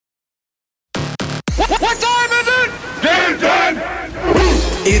What time is it? Game time!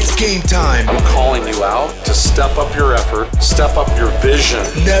 It's game time. I'm calling you out to step up your effort, step up your vision.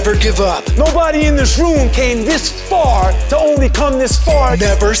 Never give up. Nobody in this room came this far to only come this far.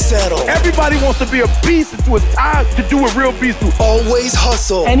 Never settle. Everybody wants to be a beast until it's time to do what real beasts do. Always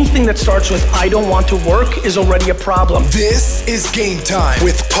hustle. Anything that starts with I don't want to work is already a problem. This is Game Time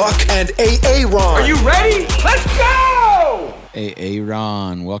with Puck and AA Ron. Are you ready? Let's go! Hey,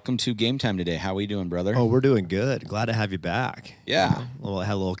 Ron, welcome to Game Time today. How are we doing, brother? Oh, we're doing good. Glad to have you back. Yeah. Had a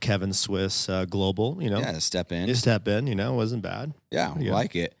little Kevin Swiss global, Yeah, step in. You step in, wasn't bad. Yeah,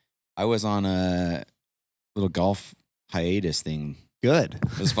 like it. I was on a little golf hiatus thing. Good.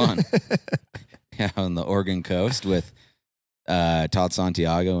 It was fun. Yeah, on the Oregon coast with Todd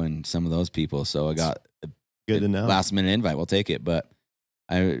Santiago and some of those people. So I got good to know. Last minute invite. We'll take it. But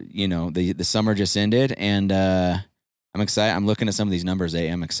the summer just ended, and I'm excited. I'm looking at some of these numbers.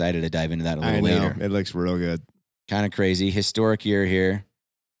 I'm excited to dive into that a little later. It looks real good. Kind of crazy. Historic year here.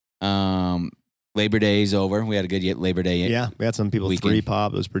 Labor Day is over. We had a good Labor Day. Yeah, we had some people weekend. 3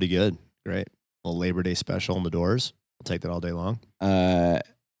 pop. It was pretty good. Great. A little Labor Day special on the doors. I'll take that all day long.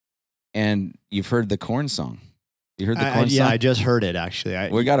 And you've heard the corn song. You heard the corn song? Yeah, I just heard it, actually.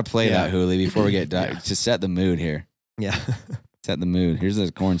 We got to play that, Hooli, before we get to set the mood here. Yeah. Set the mood. Here's the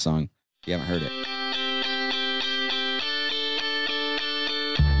corn song. If you haven't heard it.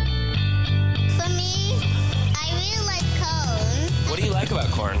 For me, I really like corn. What do you like about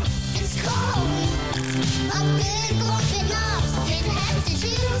corn? It's corn. A big fluffy nuts. It has the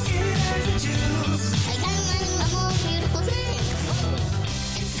juice. I got a more beautiful thing.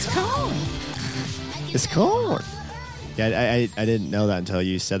 It's corn. It's corn. Yeah, I didn't know that until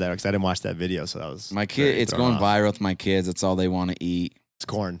you said that because I didn't watch that video. So that was my kid. It's going viral with my kids. That's all they want to eat. It's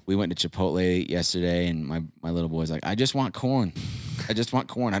corn. We went to Chipotle yesterday, and my little boy's like, I just want corn. I just want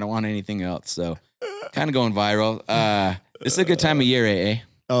corn. I don't want anything else. So kind of going viral. This is a good time of year, AA.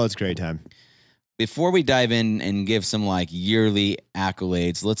 Oh, it's a great time. Before we dive in and give some yearly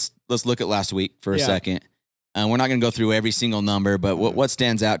accolades, let's look at last week for a second. We're not going to go through every single number, but what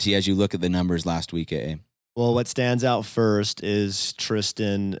stands out to you as you look at the numbers last week, AA? Well, what stands out first is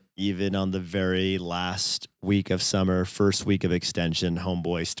Tristan, even on the very last week of summer, first week of extension,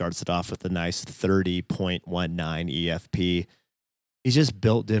 homeboy starts it off with a nice 30.19 EFP. He's just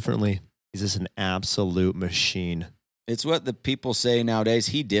built differently. He's just an absolute machine. It's what the people say nowadays.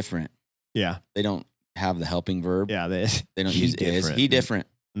 He different. Yeah. They don't have the helping verb. Yeah. They don't use is. He different.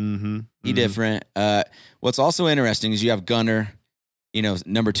 Mm-hmm. He different. What's also interesting is you have Gunner,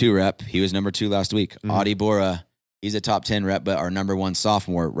 number 2 rep. He was number 2 last week. Mm-hmm. Adi Bora, he's a top 10 rep, but our number 1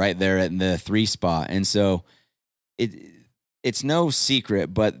 sophomore right there at the 3 spot. And so it's no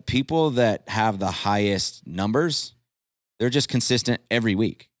secret, but people that have the highest numbers, they're just consistent every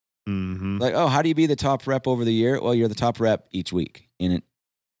week. Mm-hmm. Like, oh, how do you be the top rep over the year? Well, you're the top rep each week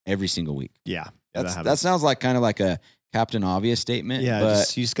every single week. Yeah. That sounds like kind of like a Captain Obvious statement. Yeah,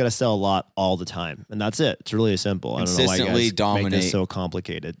 but you just got to sell a lot all the time. And that's it. It's really simple. I don't know why you guys dominate. Make this so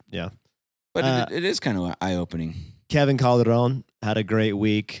complicated. Yeah. But it is kind of eye-opening. Kevin Calderon had a great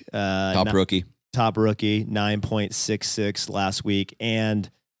week. Top rookie, 9.66 last week, and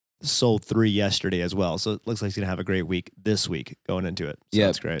sold 3 yesterday as well. So it looks like he's going to have a great week this week going into it. So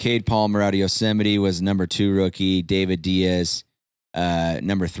that's great. Cade Palmer out of Yosemite was number 2 rookie. David Diaz,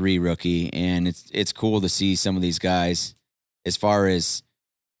 number 3 rookie. And it's cool to see some of these guys as far as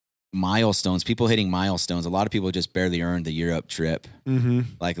milestones, people hitting milestones. A lot of people just barely earned the Europe trip. Mm-hmm.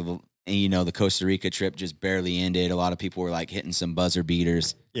 Like, the Costa Rica trip just barely ended. A lot of people were hitting some buzzer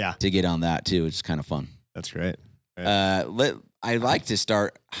beaters to get on that too. It's kind of fun. That's great. I'd like to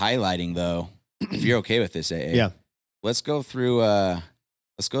start highlighting though, if you're okay with this, AA. Yeah. Let's go through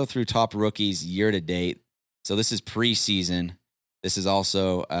top rookies year to date. So this is preseason. This is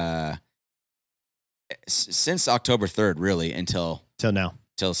also since October 3rd, really, until now.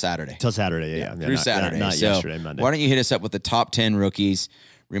 Till Saturday. Till Saturday, yeah. Through Saturday. Not yesterday, Monday. Why don't you hit us up with the top 10 rookies?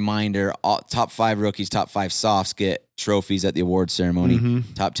 Reminder, top 5 rookies, top 5 softs get trophies at the award ceremony.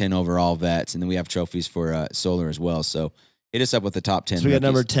 Mm-hmm. Top 10 overall vets. And then we have trophies for Solar as well. So hit us up with the top 10 So we got rookies.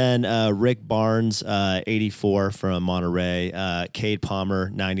 number 10, Rick Barnes, 84 from Monterey. Cade Palmer,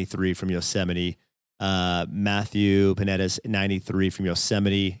 93 from Yosemite. Matthew Panettes, 93 from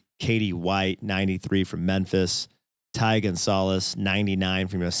Yosemite. Katie White, 93 from Memphis. Ty Gonzalez, 99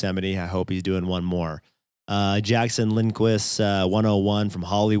 from Yosemite. I hope he's doing one more. Jackson Lindquist, 101 from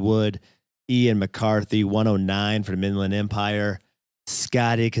Hollywood. Ian McCarthy, 109 from Inland Empire.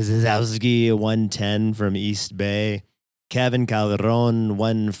 Scotty Kozlowski, 110 from East Bay. Kevin Calderon,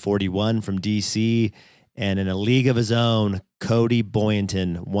 141 from DC. And in a league of his own, Cody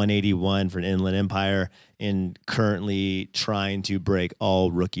Boynton, 181 for an Inland Empire, and currently trying to break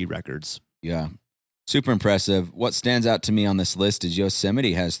all rookie records. Yeah. Super impressive. What stands out to me on this list is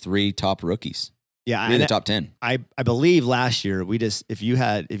Yosemite has 3 top rookies. Yeah, 3 of the top 10. I believe last year if you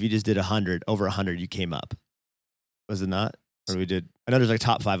just did 100 over 100, you came up. Was it not? Or we did. I know there's like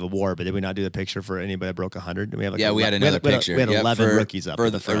top 5 award, but did we not do the picture for anybody that broke 100? Did we have we had another picture. We had 11 rookies up.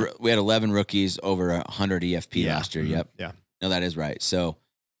 We had 11 rookies over 100 EFP last year. Yep. Yeah. No, that is right. So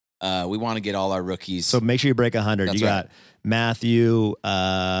we want to get all our rookies. So make sure you break 100. That's you got Matthew,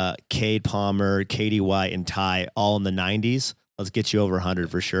 Cade Palmer, Katie White, and Ty all in the 90s. Let's get you over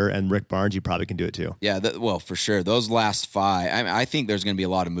 100 for sure. And Rick Barnes, you probably can do it too. Yeah, well, for sure. Those last 5, I think there's going to be a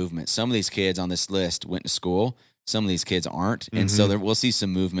lot of movement. Some of these kids on this list went to school. Some of these kids aren't. And so we'll see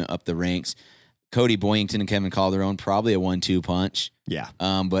some movement up the ranks. Cody Boyington and Kevin Calderon, probably a 1-2 punch. Yeah.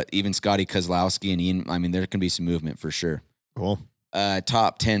 But even Scotty Kozlowski and Ian, I mean, there can be some movement for sure. Cool.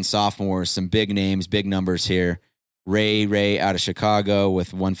 Top 10 sophomores, some big names, big numbers here. Ray out of Chicago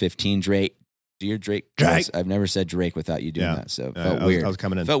with 115. Drake. You're Drake. I've never said Drake without you doing that. So it felt weird. I was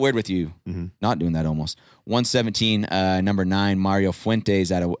coming in. Felt weird with you not doing that almost. 117, number 9, Mario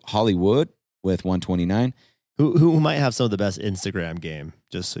Fuentes out of Hollywood with 129. Who might have some of the best Instagram game,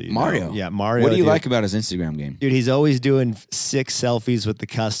 just so you Mario. know. Yeah, Mario. What do you like about his Instagram game? Dude, he's always doing 6 selfies with the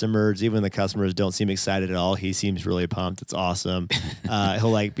customers. Even when the customers don't seem excited at all, he seems really pumped. It's awesome.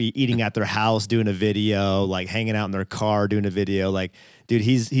 He'll like be eating at their house, doing a video, like hanging out in their car, doing a video. Like, dude,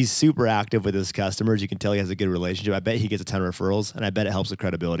 he's super active with his customers. You can tell he has a good relationship. I bet he gets a ton of referrals, and I bet it helps with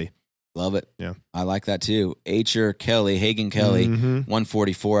credibility. Love it. Yeah. I like that too. Hagen Kelly,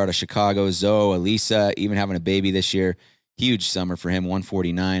 144 out of Chicago. Zoe, Elisa, even having a baby this year. Huge summer for him,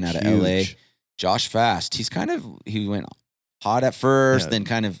 149 out of LA. Josh Fast. He went hot at first, then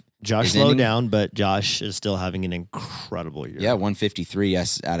kind of. Josh slowed down, but Josh is still having an incredible year. Yeah, 153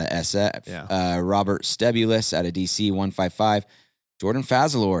 out of SF. Yeah. Robert Stebulus out of DC, 155. Jordan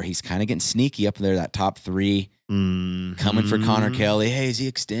Fazalor, he's kind of getting sneaky up there, that top 3. Coming for Connor Kelly. Hey, is he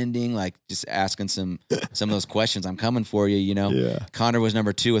extending? Like just asking some of those questions. I'm coming for you, you know. Yeah. Connor was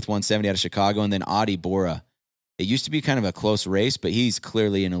number 2 with 170 out of Chicago, and then Adi Bora. It used to be kind of a close race, but he's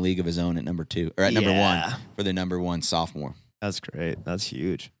clearly in a league of his own at number 2 or at number 1 for the number 1 sophomore. That's great. That's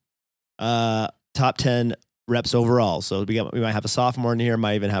huge. Top 10 reps overall. So we might have a sophomore in here,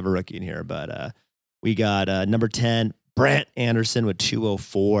 might even have a rookie in here, but we got number 10, Brant Anderson with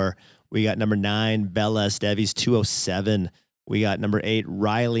 204. We got number 9, Bella Esteves, 207. We got number 8,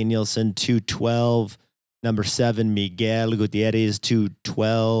 Riley Nielsen, 212. Number 7, Miguel Gutierrez,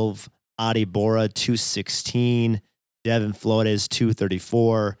 212. Adi Bora, 216. Devin Flores,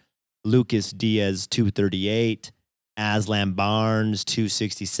 234. Lucas Diaz, 238. Aslan Barnes,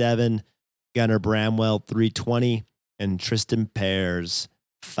 267. Gunnar Bramwell, 320. And Tristan Pears,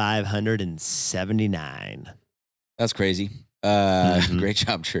 579. That's crazy. Great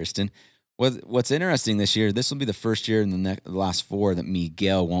job, Tristan. What's interesting this year, this will be the first year in the last 4 that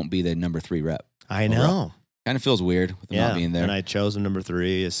Miguel won't be the number 3 rep. I know. Kind of feels weird with him not being there. And I chose him number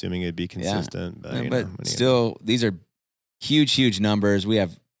 3, assuming it'd be consistent. Yeah. But still, these are huge numbers. We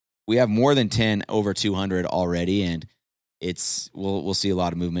have more than 10 over 200 already, and we'll see a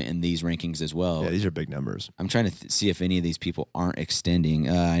lot of movement in these rankings as well. Yeah, these are big numbers. I'm trying to see if any of these people aren't extending.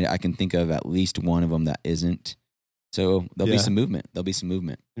 I can think of at least one of them that isn't. So there'll be some movement.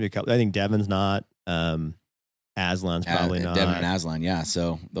 Maybe a couple. I think Devin's not. Aslan's probably not. Devin and Aslan, yeah.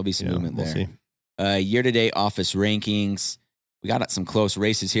 So there'll be some movement there. See. Year-to-date office rankings. We got some close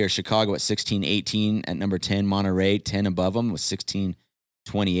races here. Chicago at 16-18 at number 10. Monterey 10 above them with 16-28.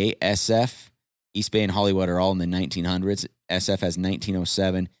 SF, East Bay, and Hollywood are all in the 1900s. SF has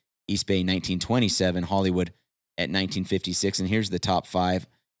 1907. East Bay 1927. Hollywood at 1956. And here's the top 5.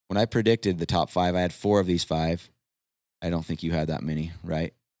 When I predicted the top 5, I had 4 of these 5. I don't think you had that many,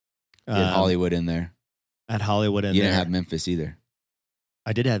 right? You had Hollywood in there. I had Hollywood in there. You didn't have Memphis either.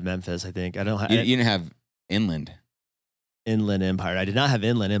 I did have Memphis, I think. I don't have. You didn't have Inland. Inland Empire. I did not have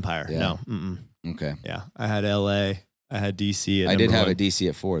Inland Empire. Yeah. No. Mm-mm. Okay. Yeah. I had LA. I had DC. I did have a DC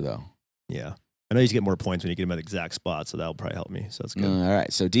at 4, though. Yeah. I know you get more points when you get them at the exact spot, so that'll probably help me. So that's good. All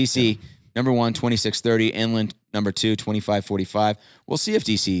right. So DC, number 1, 2630. Inland, number 2, 2545. We'll see if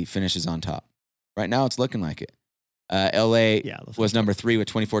DC finishes on top. Right now, it's looking like it. LA was number 3 with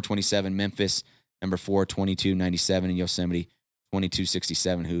 2427. Memphis, number 4, 2297. And Yosemite,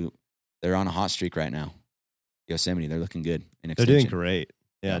 2267, who they're on a hot streak right now. Yosemite, they're looking good. They're doing great.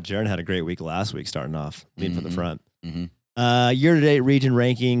 Yeah, Jaron had a great week last week starting off, leading from the front. Mm-hmm. Year-to-date region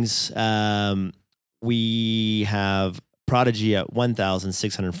rankings, we have Prodigy at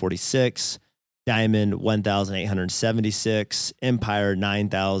 1,646. Diamond 1,876, Empire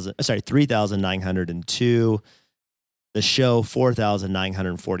 3,902, the Show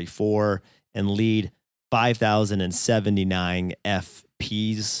 4,944, and Lead 5,079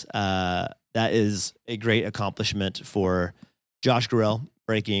 FPs. That is a great accomplishment for Josh Gurrell,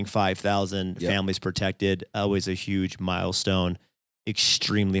 breaking 5,000 families protected. Always a huge milestone.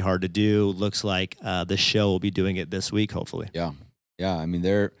 Extremely hard to do. Looks like the Show will be doing it this week, hopefully. Yeah. I mean,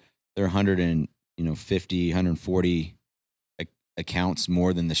 they're 150, 140 accounts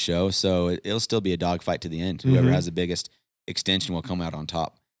more than the Show, so it'll still be a dogfight to the end. Whoever has the biggest extension will come out on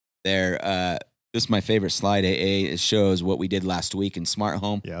top. This is my favorite slide, AA. It shows what we did last week in smart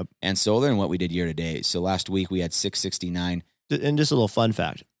home and solar and what we did year to date. So last week we had 669. And just a little fun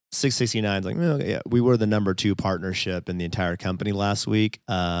fact, 669 is like, we were the number 2 partnership in the entire company last week,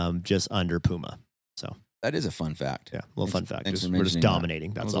 just under Puma. So that is a fun fact. Yeah, a little fun fact. Thanks for We're just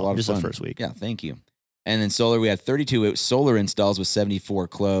dominating. That's all. Just the first week. Yeah, thank you. And then solar, we had 32 solar installs with 74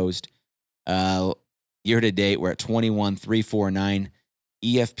 closed. Year to date, we're at 21,349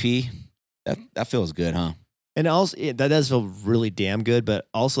 EFP. That feels good, huh? And also, that does feel really damn good, but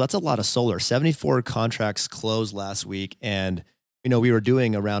also that's a lot of solar. 74 contracts closed last week, and we were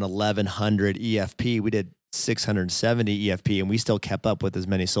doing around 1,100 EFP. We did 670 EFP, and we still kept up with as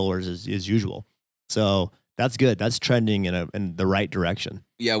many solars as usual. So that's good. That's trending in the right direction.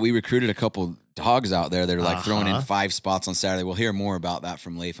 Yeah, we recruited a couple dogs out there that are like throwing in 5 spots on Saturday. We'll hear more about that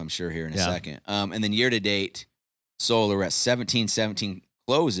from Lafe, I'm sure, here in a second. And then year to date, solar, we're at 1717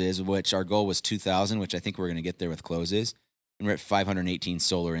 closes, which our goal was 2,000, which I think we're going to get there with closes. And we're at 518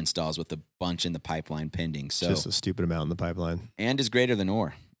 solar installs with a bunch in the pipeline pending. So just a stupid amount in the pipeline. And is greater than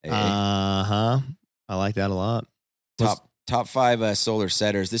or. I like that a lot. Top 5 solar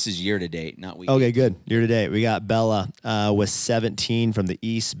setters. This is year to date, not week. Okay, good. Year to date, we got Bella with 17 from the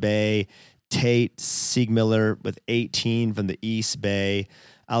East Bay, Tate Siegmiller with 18 from the East Bay,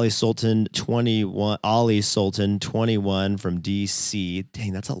 Ollie Sultan 21 from DC.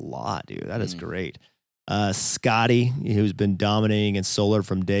 Dang, that's a lot, dude. That is great. Scotty, who's been dominating in solar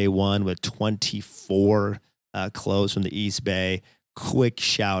from day one with 24 close from the East Bay. Quick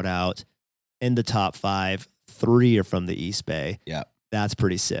shout out in the top 5. 3 are from the East Bay. Yeah. That's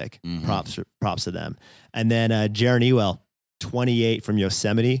pretty sick. Props to them. And then Jaron Ewell, 28 from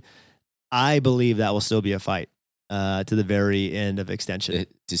Yosemite. I believe that will still be a fight to the very end of extension.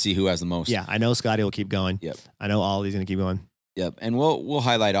 To see who has the most. Yeah, I know Scotty will keep going. Yep. I know Ollie's going to keep going. Yep. And we'll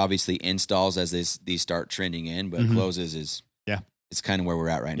highlight, obviously, installs as these start trending in, but closes is it's kind of where we're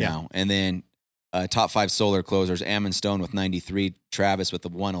at right now. And then top 5 solar closers, Ammon Stone with 93, Travis with the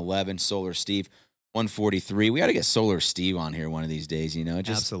 111, Solar Steve 143. We got to get Solar Steve on here one of these days,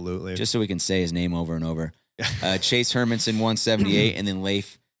 Absolutely. Just so we can say his name over and over. Chase Hermanson 178, and then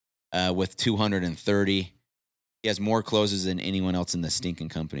Lafe with 230. He has more closes than anyone else in the stinking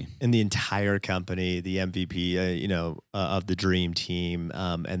company. In the entire company, the MVP, of the dream team,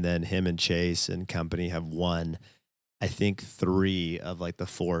 and then him and Chase and company have won, I think, 3 of like the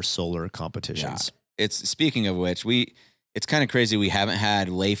 4 solar competitions. Yeah. It's speaking of which, it's kind of crazy we haven't had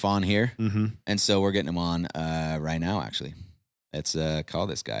Lafe on here, and so we're getting him on right now. Actually, let's call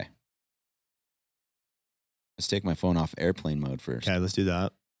this guy. Let's take my phone off airplane mode first. Okay, let's do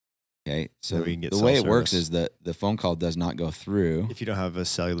that. Okay, so we can get the way it works is that the phone call does not go through if you don't have a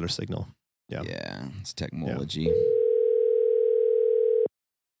cellular signal. Yeah, it's technology.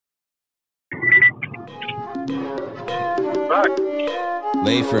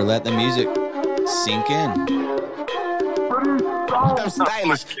 Lafer, let the music sink in. I'm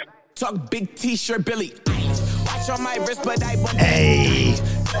stylish. Talk big T-shirt, Billy. Watch on my wrist, but I want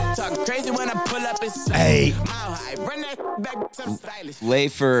talk crazy when I pull up. It's mile high. Run that back. I'm stylish.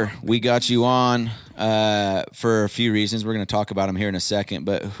 Lafer, we got you on for a few reasons. We're going to talk about them here in a second.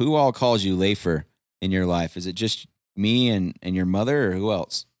 But who all calls you Lafer in your life? Is it just me and your mother, or who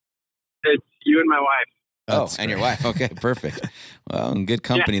else? It's you and my wife. That's and great. Your wife. Okay, perfect. Well, good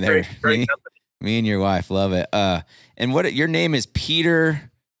company there. Great company. Me and your wife, love it. And your name is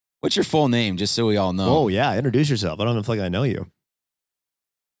Peter. What's your full name, just so we all know? Oh yeah, introduce yourself. I don't know if I know you.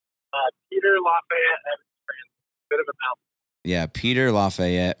 Peter Lafayette. Bit of a mouthful. Yeah, Peter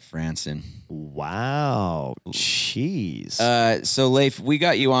Lafayette Frandsen. Wow, jeez. So Lafe, we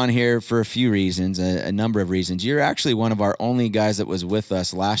got you on here for a few reasons, a number of reasons. You're actually one of our only guys that was with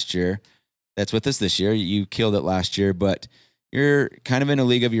us last year. That's with us this year. You killed it last year, but you're kind of in a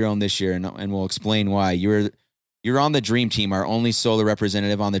league of your own this year, and we'll explain why. You're on the Dream Team, our only solar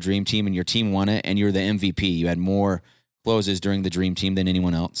representative on the Dream Team, and your team won it, and you're the MVP. You had more closes during the Dream Team than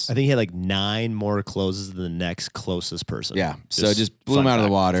anyone else. I think he had like 9 more closes than the next closest person. Yeah, so just blew him out of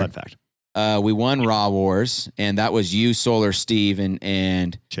the water. Fun fact. We won Raw Wars, and that was you, Solar Steve,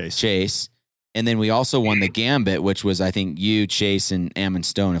 and Chase. And then we also won the Gambit, which was, I think, you, Chase, and Ammon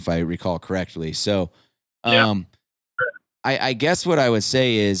Stone, if I recall correctly. So I guess what I would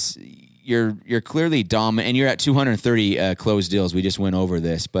say is you're clearly dominant, and you're at 230 closed deals. We just went over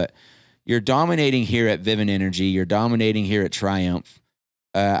this, but you're dominating here at Vivint Energy. You're dominating here at Triumph.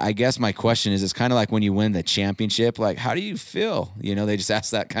 I guess my question is, it's kind of like when you win the championship, like, how do you feel? You know, they just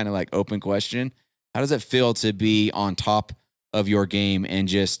ask that kind of like open question. How does it feel to be on top of your game and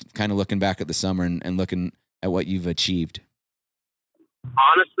just kind of looking back at the summer and looking at what you've achieved?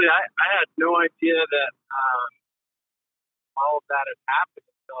 Honestly, I had no idea that all of that had happened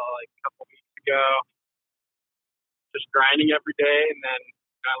until like a couple weeks ago. Just grinding every day, and then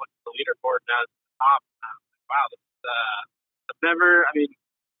I looked at the leaderboard and I was at the top. And I was like, wow, this is, I've never, I mean,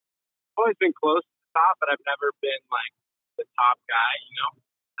 I've always been close to the top, but I've never been like the top guy, you know?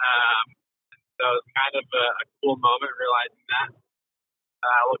 So it was kind of a cool moment realizing that.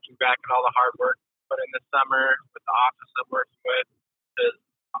 Looking back at all the hard work put in this summer with the office I'm working with, because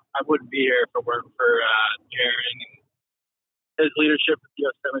I wouldn't be here if it weren't for Jaron and his leadership at the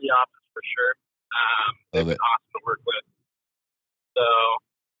Yosemite office for sure. They've been awesome to work with. So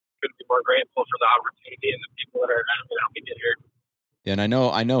couldn't be more grateful for the opportunity and the people that are going to help me get here. Yeah, and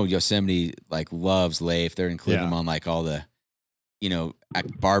I know Yosemite like loves Lafe. They're including him on like all the, you know,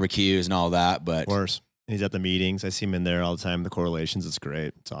 barbecues and all that. But of course, he's at the meetings. I see him in there all the time. The correlations, it's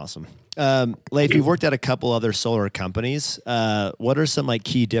great. It's awesome. Lafe, you've worked at a couple other solar companies. What are some like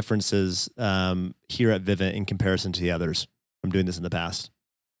key differences here at Vivint in comparison to the others from doing this in the past?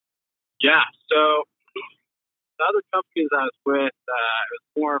 Yeah, so the other companies I was with, it was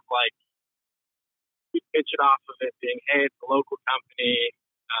more of like, we pitch it off of it being, hey, it's a local company.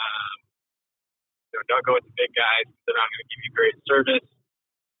 You know, don't go with the big guys. They're not going to give you great service.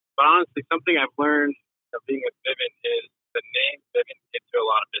 But honestly, something I've learned of being with Vivint is the name Vivint gets you a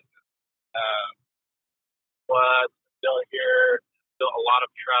lot of business. Was still here, built a lot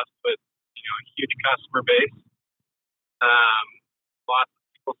of trust with, you know, a huge customer base. Lots of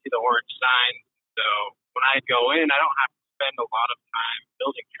people see the orange sign. So when I go in, I don't have to spend a lot of time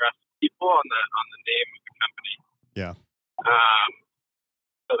building trust with people on the name of the company. Yeah.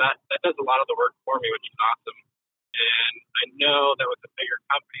 So that does a lot of the work for me, which is awesome. And I know that with a bigger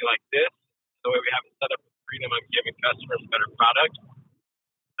company like this, the way we have it set up with Freedom, I'm giving customers a better product.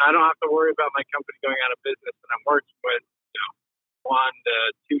 I don't have to worry about my company going out of business that I'm working with, you know, 1 to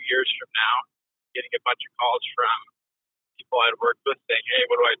 2 years from now, getting a bunch of calls from people I'd worked with saying, hey,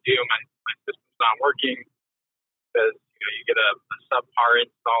 what do I do? My system's not working, because, you know, you get a subpar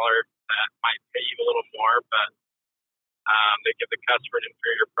installer that might pay you a little more, but they give the customer an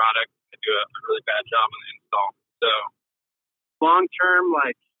inferior product and do a really bad job on the install. So long term,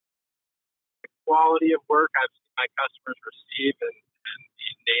 like, the quality of work I've seen my customers receive and the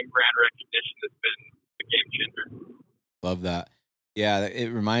name brand recognition has been a game changer. Love that. Yeah, it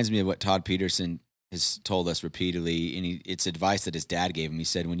reminds me of what Todd Peterson has told us repeatedly, and it's advice that his dad gave him. He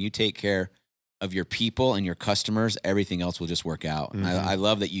said, when you take care of your people and your customers, everything else will just work out. Mm-hmm. I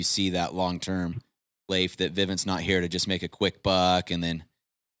love that you see that long-term, Lafe, that Vivint's not here to just make a quick buck and then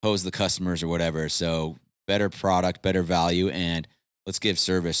hose the customers or whatever. So better product, better value, and let's give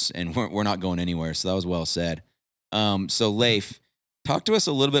service, and we're not going anywhere. So that was well said. So Lafe, talk to us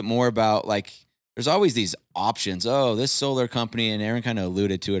a little bit more about, like, there's always these options. Oh, this solar company, and Aaron kind of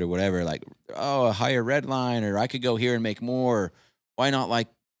alluded to it or whatever, like, oh, a higher red line, or I could go here and make more. Why not, like,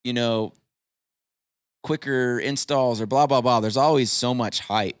 you know, quicker installs or blah, blah, blah. There's always so much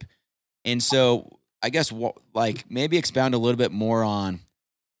hype. And so I guess like maybe expound a little bit more on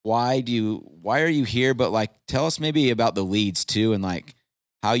why are you here? But like, tell us maybe about the leads too. And like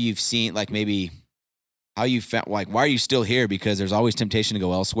how you've seen, like maybe how you found, like, why are you still here? Because there's always temptation to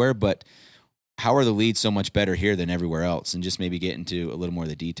go elsewhere, but how are the leads so much better here than everywhere else? And just maybe get into a little more of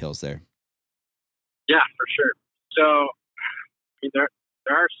the details there. Yeah, for sure. So, I mean, there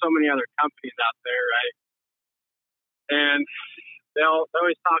are so many other companies out there, right? And they'll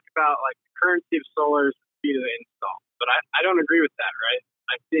always talk about like the currency of solar is the speed of the install. But I don't agree with that, right?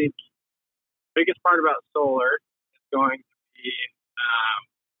 I think the biggest part about solar is going to be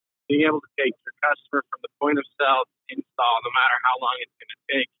being able to take your customer from the point of sale to install, no matter how long it's going to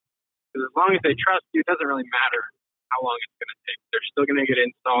take. Because as long as they trust you, it doesn't really matter how long it's going to take. They're still going to get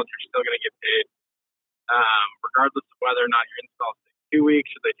installed. You're still going to get paid, regardless of whether or not your installs take 2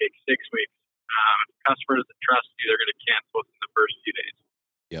 weeks or they take 6 weeks. Customers that trust you, they're going to cancel within the first few days.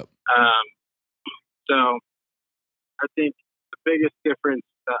 Yep. So I think the biggest difference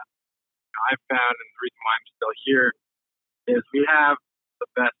that I've found, and the reason why I'm still here, is we have the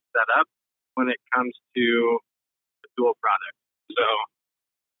best setup when it comes to the dual product. So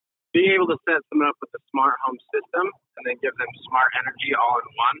being able to set someone up with a smart home system and then give them smart energy all in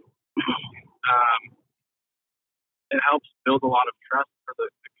one, it helps build a lot of trust for the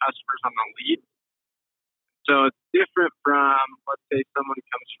customers on the lead. So it's different from, let's say someone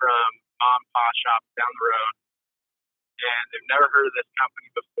comes from mom and pop shop down the road and they've never heard of this company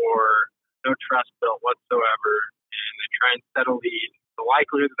before, no trust built whatsoever, and they try and set a lead. The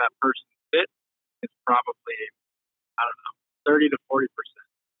likelihood that that person fits is probably, 30 to 40%.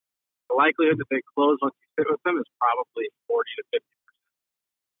 The likelihood that they close once you sit with them is probably 40 to 50%.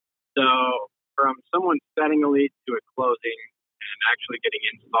 So from someone setting a lead to a closing and actually getting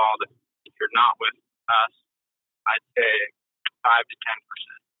installed, if you're not with us, I'd say 5 to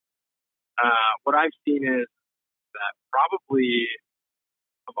 10%. What I've seen is that probably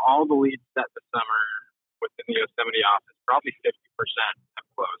of all the leads set this summer within the Yosemite office, probably 50% have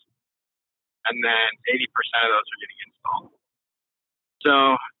closed. And then 80% of those are getting installed.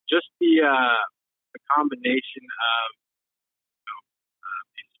 So just the combination of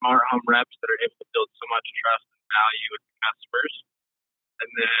these smart home reps that are able to build so much trust and value with the customers,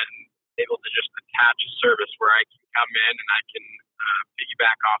 and then able to just attach a service where I can come in and I can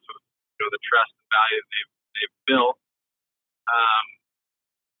piggyback off of the trust and value that they've built.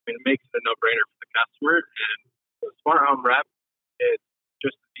 It makes it a no-brainer for the customer. And the smart home rep, it's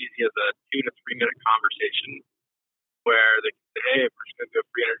just as easy as a 2 to 3 minute conversation where they can say, hey, we're just going to do a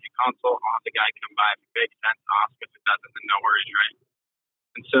free energy consult. I'll have the guy come by. If it makes sense, awesome. If it doesn't, then no worries, right?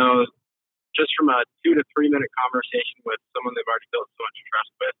 And so just from a 2 to 3 minute conversation with someone they've already built so much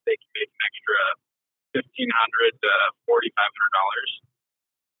trust with, they can make an extra $1,500 to $4,500.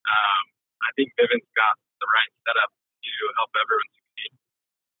 I think Vivint's got the right setup to help everyone succeed.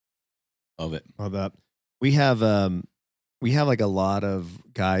 Love it. Love that. We have like a lot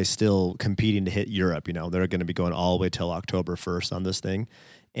of guys still competing to hit Europe. They're going to be going all the way till October 1st on this thing.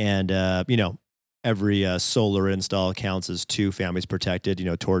 And, every solar install counts as 2 families protected,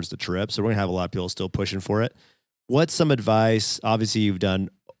 towards the trip. So we're going to have a lot of people still pushing for it. What's some advice? Obviously, you've done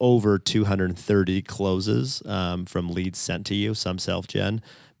over 230 closes from leads sent to you, some self-gen.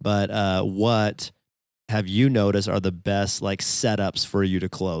 But what have you noticed are the best setups for you to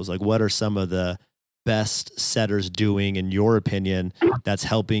close? What are some of the best setters doing, in your opinion, that's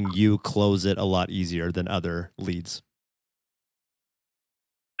helping you close it a lot easier than other leads?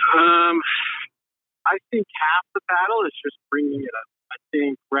 I think half the battle is just bringing it up. I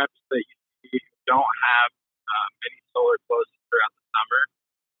think reps that you see who don't have many solar closes throughout the summer,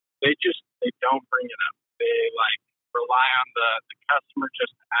 they don't bring it up. They rely on the customer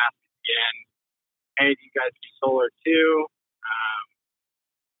just to ask at the end, hey, do you guys do solar too?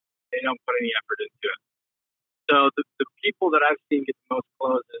 They don't put any effort into it. So the people that I've seen get the most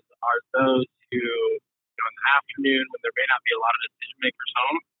closes are those who, in the afternoon when there may not be a lot of decision makers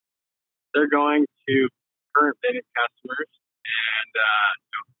home, they're going to current Vivint customers and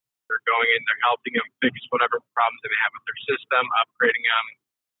they're going in, they're helping them fix whatever problems they may have with their system, upgrading them,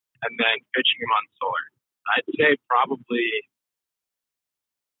 and then pitching them on solar. I'd say probably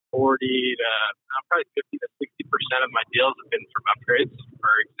 50 to 60% of my deals have been from upgrades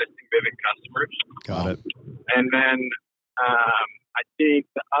for existing Vivint customers. Got it. And then I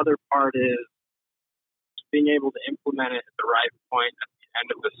think the other part is being able to implement it at the right point at the end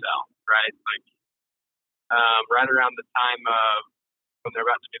of the sell, right? Right around the time of when they're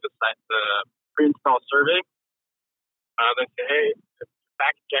about to do the pre-install survey, they say, hey, the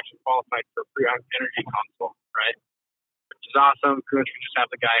package actually qualified for a free energy consult, right? Which is awesome. Pretty much we just have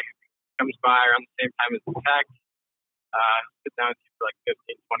the guy who comes by around the same time as the tech, sit down with you for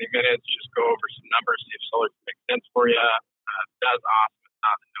 15, 20 minutes, just go over some numbers, see if solar makes sense for you. It does, awesome. It's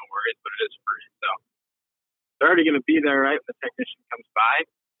not, no worries, but it is free. So they're already going to be there, right, when the technician comes by.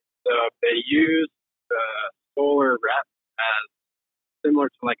 So if they use the solar rep as similar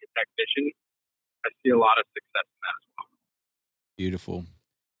to a technician, I see a lot of success in that as well. Beautiful.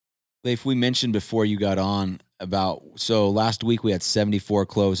 Lafe, we mentioned before you got on so last week we had 74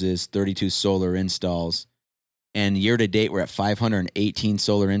 closes, 32 solar installs, and year to date we're at 518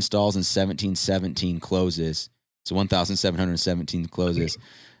 solar installs and 1717 closes. So 1,717 closes.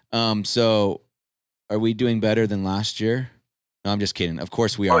 So are we doing better than last year? No, I'm just kidding. Of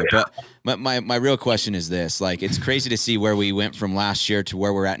course we are. Yeah. But my real question is this, it's crazy to see where we went from last year to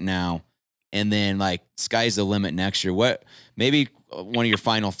where we're at now. And then sky's the limit next year. What, maybe one of your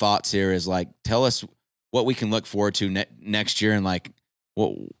final thoughts here is tell us what we can look forward to next year. And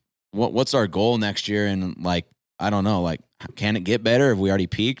what's our goal next year? And I don't know, can it get better? Have we already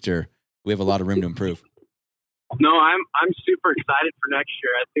peaked, or we have a lot of room to improve? No, I'm super excited for next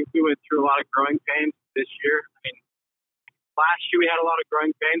year. I think we went through a lot of growing pains this year. I mean, last year we had a lot of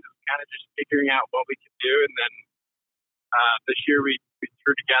growing pains. It was kind of just figuring out what we could do, and then this year we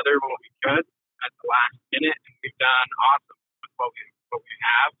threw together what we could at the last minute, and we've done awesome with what we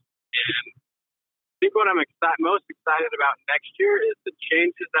have. And I think what I'm most excited about next year is the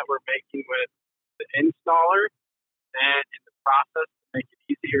changes that we're making with the installer and in the process to make it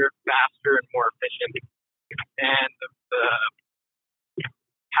easier, faster, and more efficient. And the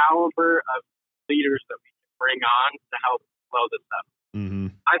caliber of leaders that we can bring on to help blow this up.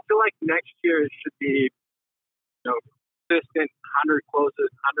 Mm-hmm. I feel like next year it should be, consistent 100 closes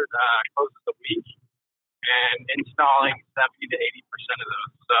a week, and installing 70 to 80% of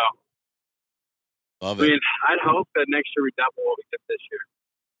those. So, Love it. I'd hope that next year we double what we did this year.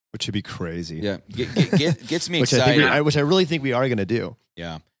 Which would be crazy. Yeah, gets me which excited. Which I really think we are going to do.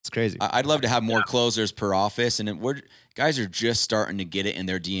 Yeah. It's crazy. I'd love to have more closers per office, and guys are just starting to get it in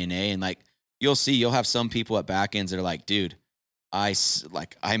their DNA. And like you'll have some people at back ends that are like, dude, I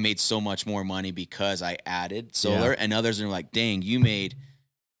made so much more money because I added solar, and others are like, dang, you made,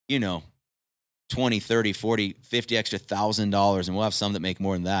 20, 30, 40, 50 extra $1,000, and we'll have some that make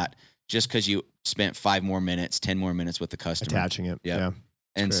more than that just because you spent 5 more minutes, 10 more minutes with the customer attaching it. Yeah.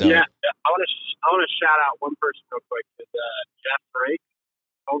 And great. so I want to shout out one person real quick. Jeff Drake.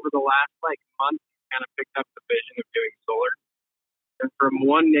 Over the last month, he's kind of picked up the vision of doing solar. And from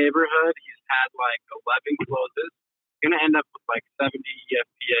one neighborhood, he's had 11 closes. He's going to end up with 70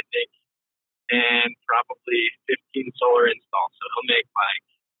 EFP, I think, and probably 15 solar installs. So he'll make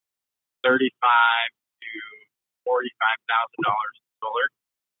 $35,000 to $45,000 in solar.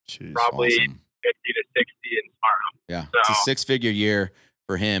 Jeez, probably awesome. 50 to 60 in smart home. Yeah, so, it's a 6-figure year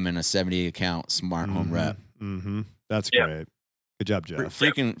for him and a 70 account smart home rep. Mm-hmm. That's great. Good job, Jeff.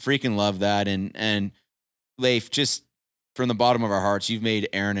 Freaking love that. And Lafe, just from the bottom of our hearts, you've made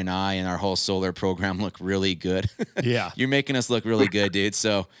Aaron and I and our whole solar program look really good. Yeah. You're making us look really good, dude.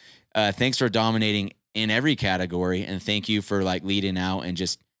 So thanks for dominating in every category. And thank you for leading out and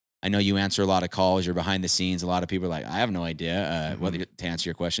just, I know you answer a lot of calls. You're behind the scenes. A lot of people are like, I have no idea whether to answer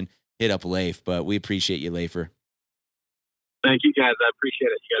your question. Hit up Lafe, but we appreciate you, Lafer. Thank you, guys. I appreciate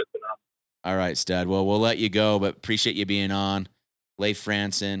it. You guys have been awesome. All right, stud. Well, we'll let you go, but appreciate you being on. Lafe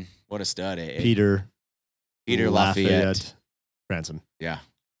Frandsen, what a stud. Peter Lafayette. Frandsen. Yeah,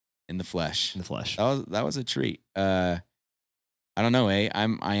 in the flesh. That was a treat. I don't know, I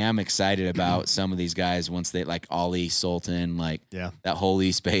am excited about some of these guys once they Ollie Sultan, that whole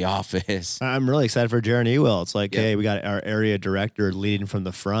East Bay office. I'm really excited for Jaron Ewell. It's hey, we got our area director leading from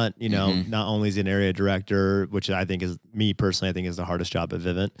the front. Not only is he an area director, which I think is the hardest job at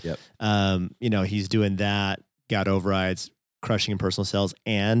Vivint. Yep. He's doing that, got overrides, crushing in personal sales,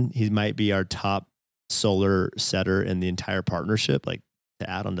 and he might be our top solar setter in the entire partnership. To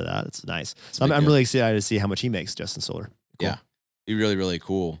add on to that, it's nice. So I'm really excited to see how much he makes just in solar. Cool. Yeah. Be really, really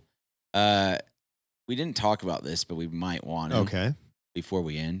cool. We didn't talk about this, but we might want to. Okay. Before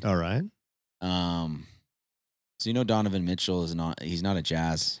we end. All right. So Donovan Mitchell he's not a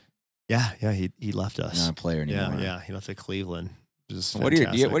Jazz. Yeah, he left us. Not a player anymore. Yeah, he left at Cleveland. What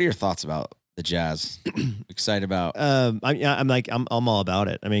are your thoughts about the Jazz? Excited about? I'm all about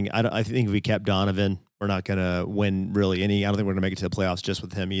it. I mean, I think if we kept Donovan, we're not gonna win really any. I don't think we're gonna make it to the playoffs just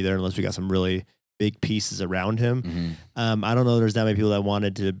with him either, unless we got some really big pieces around him. Mm-hmm. I don't know. There's that many people that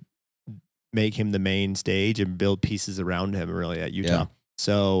wanted to make him the main stage and build pieces around him really at Utah. Yeah.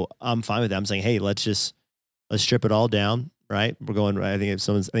 So I'm fine with that. I'm saying, hey, let's strip it all down. Right. We're going, I think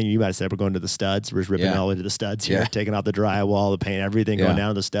you might have said we're going to the studs. We're just ripping it all into the studs here, taking out the drywall, the paint, everything, going down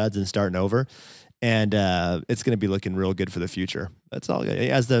to the studs and starting over. And it's going to be looking real good for the future. That's all.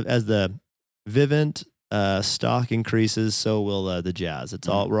 As the Vivint stock increases, so will the Jazz. It's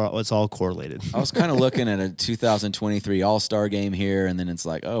all correlated. I was kind of looking at a 2023 All-Star game here, and then it's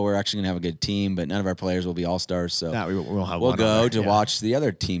we're actually gonna have a good team, but none of our players will be All-Stars, so we'll go to watch the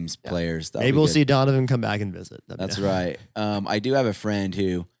other team's players. Maybe we'll see Donovan come back and visit. That's right. I do have a friend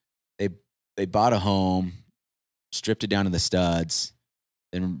who they bought a home, stripped it down to the studs,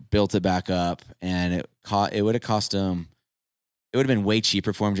 then built it back up, and it would have cost them. It would have been way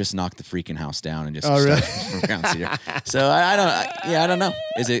cheaper for him just to knock the freaking house down and just start from ground zero. So I don't know.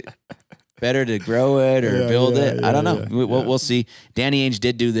 Is it better to grow it or build it? I don't know. We'll see. Danny Ainge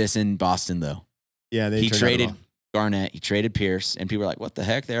did do this in Boston though. Yeah, he traded Garnett, he traded Pierce, and people were like, "What the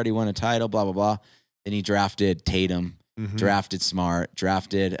heck? They already won a title." Blah blah blah. Then he drafted Tatum, drafted Smart,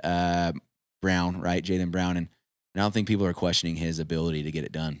 drafted Brown, right? Jaylen Brown, and I don't think people are questioning his ability to get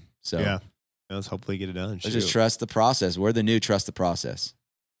it done. So yeah. Let's hopefully get it done. Let's just trust the process. We're the new trust the process,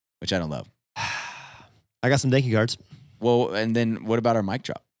 which I don't love. I got some thank you cards. Well, and then what about our mic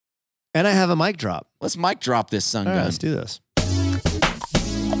drop? And I have a mic drop. Let's mic drop this sun All right, gun. let's do this.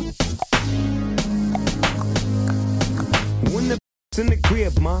 When the in the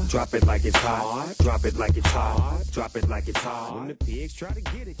crib, ma, drop it like it's hot. Drop it like it's hot. Drop it like it's hot. When the pigs try to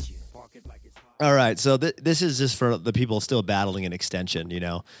get at you, park it like it's hot. All right, so this is just for the people still battling an extension,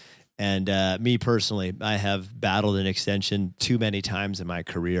 And me personally, I have battled an extension too many times in my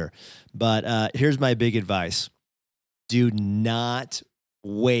career. But here's my big advice. Do not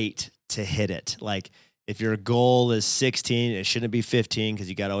wait to hit it. Like, if your goal is 16, it shouldn't be 15 because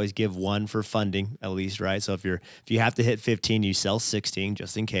you got to always give one for funding at least, right? So if you have to hit 15, you sell 16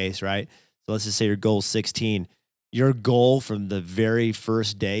 just in case, right? So let's just say your goal is 16. Your goal from the very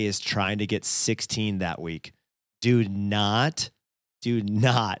first day is trying to get 16 that week. Do not, wait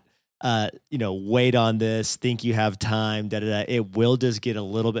on this, think you have time, It will just get a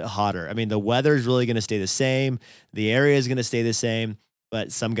little bit hotter. I mean, the weather is really going to stay the same. The area is going to stay the same.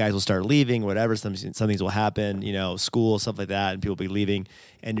 But some guys will start leaving, whatever. Some things will happen, school, stuff like that, and people will be leaving,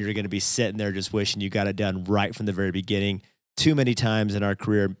 and you're going to be sitting there just wishing you got it done right from the very beginning. Too many times in our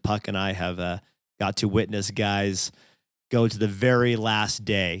career, Puck and I have got to witness guys go to the very last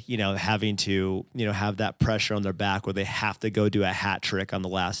day, having to, have that pressure on their back where they have to go do a hat trick on the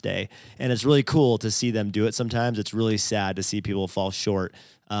last day. And it's really cool to see them do it sometimes. It's really sad to see people fall short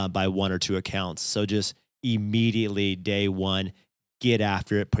by one or two accounts. So just immediately, day one, get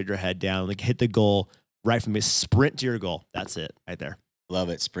after it, put your head down, hit the goal right from it, sprint to your goal. That's it right there. Love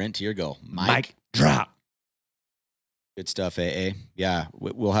it. Sprint to your goal. Mic drop. Good stuff, AA. Yeah,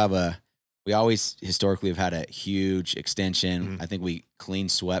 we always historically have had a huge extension. Mm-hmm. I think we clean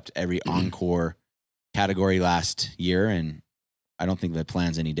swept every encore category last year, and I don't think the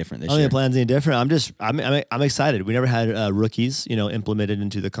plan's any different this I don't year. think the plan's any different. I'm excited. We never had rookies, implemented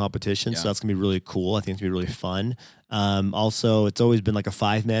into the competition, so that's gonna be really cool. I think it's gonna be really fun. Also, it's always been like a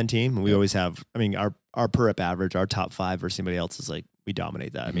 5-man team, and we always have. I mean, our per rep average, our top 5 versus anybody else is like we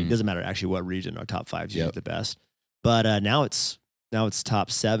dominate that. I mean, it doesn't matter actually what region. Our top 5 is usually the best. But now it's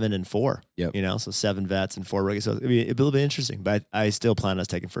top 7 and 4. Yep. So 7 vets and 4 rookies. So it'll be interesting. But I still plan on us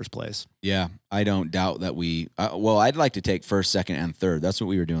taking first place. Yeah, I don't doubt that we. I'd like to take first, second, and third. That's what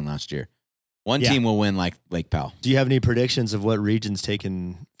we were doing last year. One team will win like Lake Powell. Do you have any predictions of what region's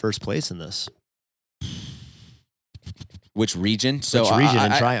taking first place in this? Which region? Which region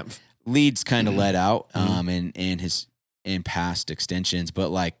in Triumph? Leeds kind of led out in past extensions, but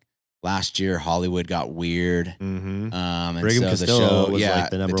like last year Hollywood got weird. Mm-hmm. And Brigham so Costello the show, was like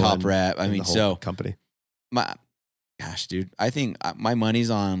the number top one rep. I in mean, the whole so company. Gosh, dude, I think my money's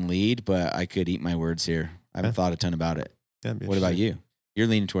on lead, but I could eat my words here. I haven't thought a ton about it. What about you? You're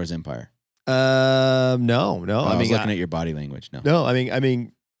leaning towards Empire. No. I was looking at your body language. No, I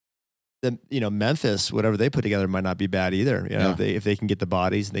mean, Memphis, whatever they put together might not be bad either. If they can get the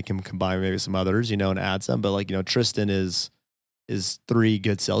bodies and they can combine maybe some others, and add some. But Tristan is 3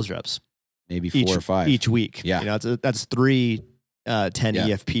 good sales reps, maybe 4 or 5 each week. Yeah, that's 3 10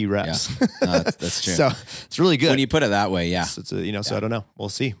 EFP reps. Yeah. No, that's true. So it's really good when you put it that way. Yeah, So I don't know. We'll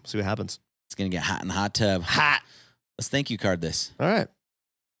see what happens. It's gonna get hot in the hot tub. Hot. Let's thank you card this. All right.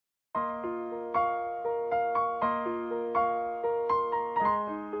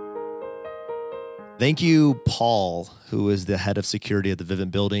 Thank you, Paul, who is the head of security at the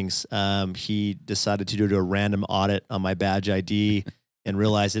Vivint Buildings. He decided to do a random audit on my badge ID and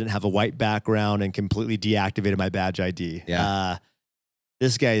realized I didn't have a white background and completely deactivated my badge ID. Yeah.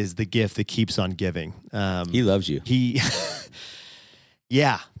 This guy is the gift that keeps on giving. He loves you.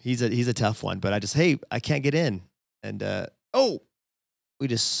 Yeah, he's a tough one. But I can't get in. And we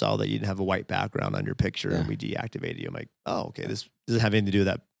just saw that you didn't have a white background on your picture, and we deactivated you. I'm like, oh, okay. This doesn't have anything to do with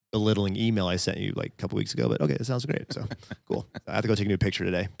that belittling email I sent you like a couple weeks ago, but okay, that sounds great. So cool. I have to go take a new picture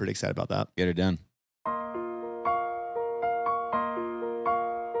today. Pretty excited about that. Get it done.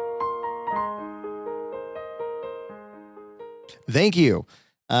 Thank you,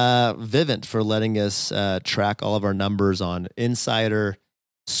 Vivint, for letting us track all of our numbers on Insider,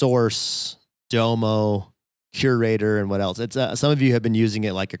 Source, Domo, Curator, and what else. It's some of you have been using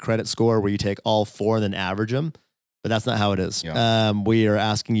it like a credit score where you take all 4 and then average them. But that's not how it is. Yeah. We are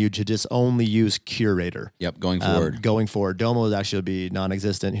asking you to just only use Curator. Yep, going forward. Domo is actually will be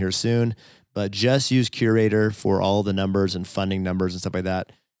non-existent here soon, but just use Curator for all the numbers and funding numbers and stuff like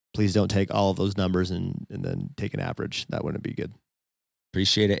that. Please don't take all of those numbers and then take an average. That wouldn't be good.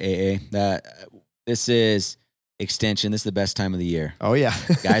 Appreciate it, AA. This is extension. This is the best time of the year. Oh, yeah.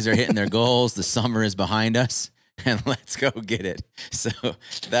 Guys are hitting their goals. The summer is behind us. And let's go get it. So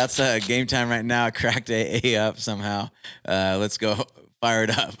that's game time right now. Cracked AA up somehow. Let's go fire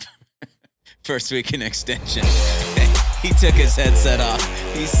it up. First week in extension. He took his headset off.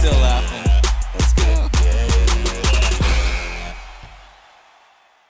 He's still laughing.